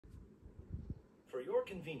For your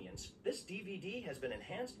convenience, this DVD has been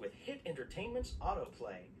enhanced with Hit Entertainment's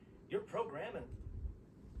autoplay. Your program and...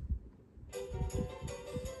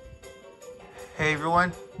 Hey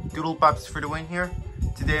everyone, Doodle Pops for the win here.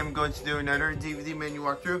 Today I'm going to do another DVD menu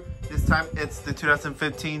walkthrough. This time it's the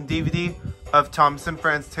 2015 DVD of Thomas &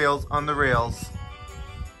 Friends Tales on the Rails.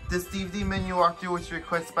 This DVD menu walkthrough was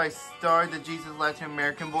requested by Star, the Jesus Latin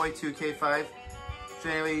American Boy 2K5. So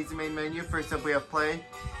anyway, here's the main menu. First up we have play,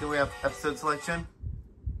 then we have episode selection.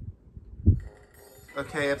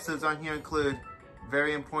 Okay, episodes on here include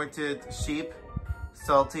Very Important Sheep,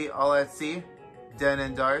 Salty All at Sea, Den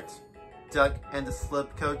and Dart, Duck and the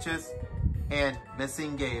Slip Coaches, and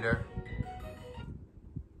Missing Gator.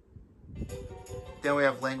 Then we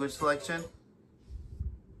have language selection,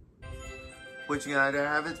 which you can either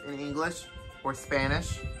have it in English or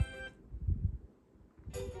Spanish.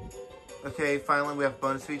 Okay, finally we have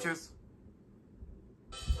bonus features.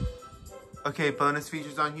 Okay, bonus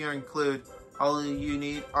features on here include All You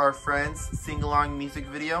Need Are Friends sing-along music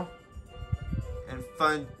video, and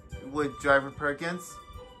Fun with Driver Perkins,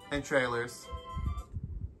 and trailers.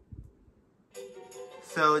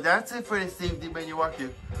 So that's it for this DVD menu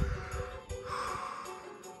walkthrough.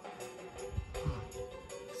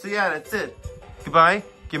 So yeah, that's it. Goodbye.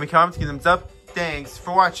 Give me comments, give thumbs up. Thanks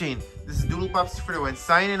for watching. This is Doodle Pops for the win,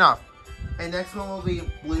 signing off. And next one will be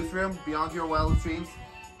Blues Room, Beyond Your Wildest Dreams.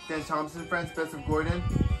 Then Thomas & Friends, Best of Gordon.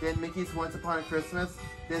 Then Mickey's Once Upon a Christmas.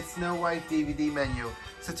 Then Snow White DVD menu.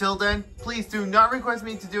 So till then, please do not request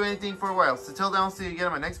me to do anything for a while. So till then, I'll see you again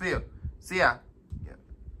in my next video. See ya. Yeah.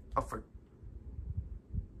 Oh,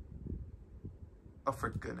 for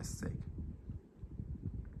goodness sake.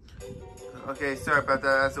 Okay, sorry about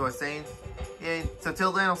that, as I was saying. Yeah, so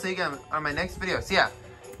till then, I'll see you again on my next video. See ya.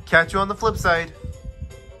 Catch you on the flip side.